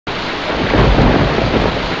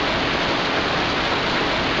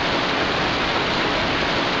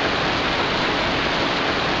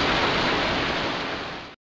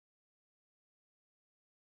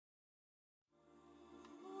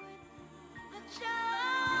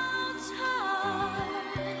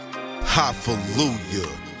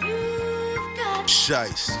Hallelujah.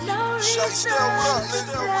 Shiesty.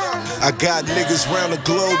 I got niggas round the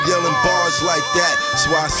globe yelling bars like that. That's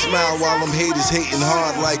why I smile while them haters hating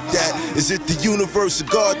hard like that. Is it the universe of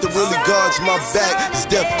God that really guards my back? It's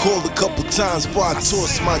death called a couple times before I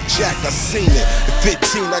tossed my jack. I seen it. At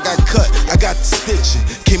 15 I got cut, I got the stitching.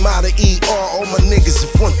 Came out of ER, all my niggas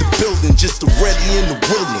in front the building, just the ready and the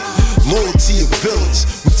willing. Loyalty of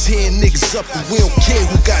villains. We tearing niggas up and we don't care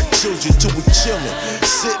who got children till we chillin'.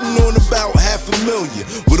 Sitting on about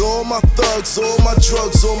 $500,000 with all my thugs, all my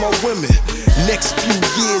drugs, all my women. Next few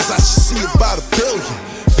years I should see about $1 billion.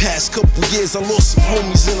 Past couple years I lost some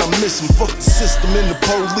homies and I miss them. Fuck the system and the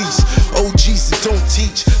police. OGs that don't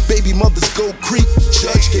teach, baby mothers go creep.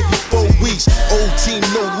 Judge gave me 4 weeks, old team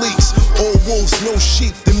no leaks. All wolves no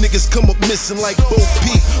sheep, them niggas come up missing like Bo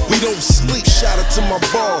Peep. We don't sleep, shout out to my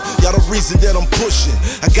ball, y'all the reason that I'm pushing.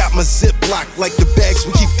 I got my zip locked like the bags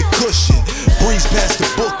we keep the cushion. Breeze past the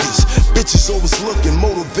bookies, bitches always looking,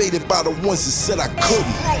 motivated by the ones that said I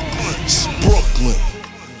couldn't. It's Brooklyn.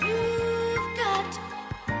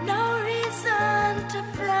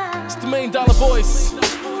 The $1 million voice,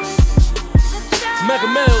 Mega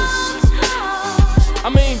Millz. I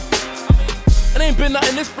mean, it ain't been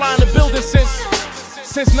nothing this fly in the building since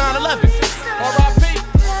 9/11. R.I.P.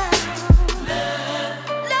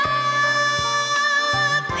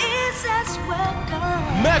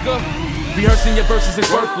 Mega. Rehearsing your verses is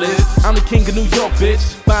worthless. I'm the king of New York, bitch.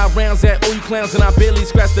 5 rounds at all you clowns and I barely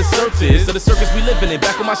scratch the surface of the circus we living in.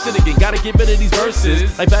 Back on my shit again, gotta get rid of these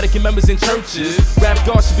verses like Vatican members in churches. Rap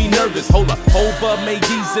God should be nervous. Hold up, Hova made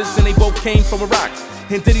Jesus and they both came from Iraq.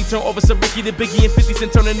 And Diddy turned Officer Ricky to Biggie and 50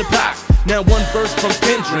 Cent turning the Pac. Now one verse from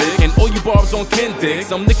Kendrick and all you barbs on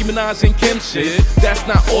Kendrick. I'm Nicki Minaj and Kim shit. That's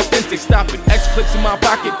not authentic, stop it. X clips in my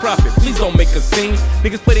pocket, profit. Please don't make a scene.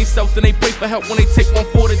 Niggas play they self and they pray for help when they take one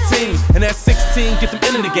for the team. And at 16, get them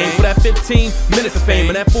into the game for that 15 minutes of fame.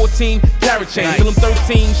 And at 14, carrot chain. Till them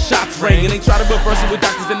 13, shots ring. And they try to reverse it with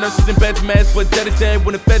doctors and nurses and beds, meds. But dead is dead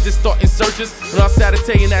when the feds is starting searches. And on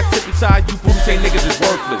Saturday and that tippy tie, you booty niggas is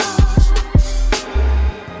worthless.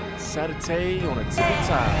 Saturday on a tippy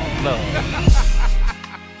tie, love.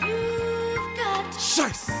 You've got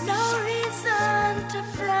Shiesty. no reason to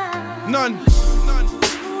frown. None.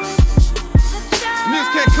 Niggas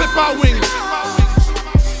can't clip our wings.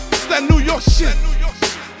 It's that New York shit.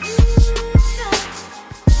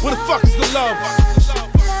 Where the fuck is the love?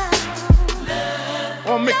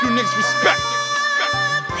 I'll make you niggas respect.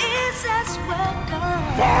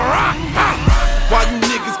 Why you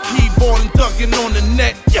niggas keyboarding, ducking on the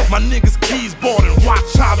net? My niggas keys boarding,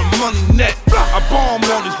 watch how the money net. I bomb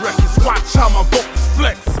on these records, watch how my vocals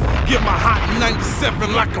flex. Get my hot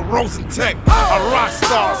 97 like a Rosentech. I rock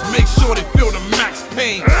stars, make sure they feel the max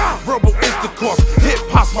pain. Verbal intercourse, hip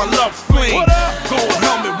hop's my love flame. Gold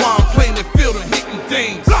helmet while I'm playing the field and hitting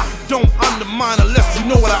dames. Don't undermine unless you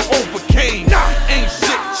know what I overcame. Ain't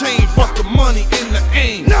shit changed but the money in the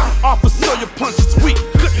aim. Officer, your punch is weak,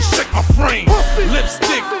 couldn't shake my frame.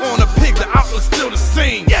 Lipstick on a pig, the outlet's still the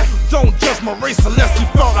same. Don't judge my race unless you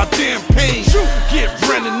felt our damn pain. Get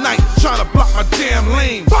Brandon Knight, trying to block my damn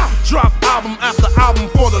lane. Drop album after album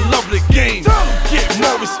for the love of the game. Get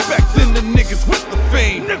more respect than the niggas with the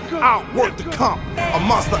fame. Outwork the comp, a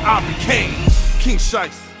monster I became. King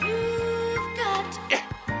Shiesty. You've got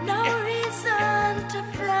no reason to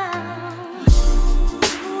frown.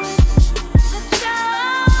 The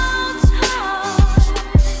child's heart.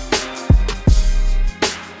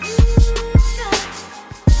 You've got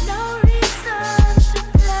no reason to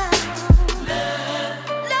frown.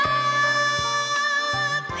 Love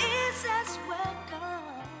is as welcome.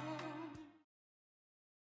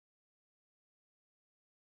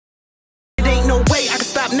 Ain't no way I can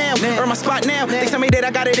stop now, earn my spot now. They tell me that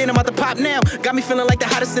I got it in, I'm about to pop now. Got me feeling like the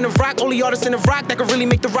hottest in the rock, only artist in the rock that can really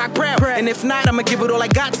make the rock proud. And if not, I'ma give it all I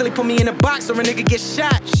got till they put me in a box or a nigga get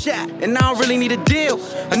shot. And I don't really need a deal,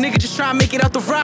 a nigga just try and make it out the rock.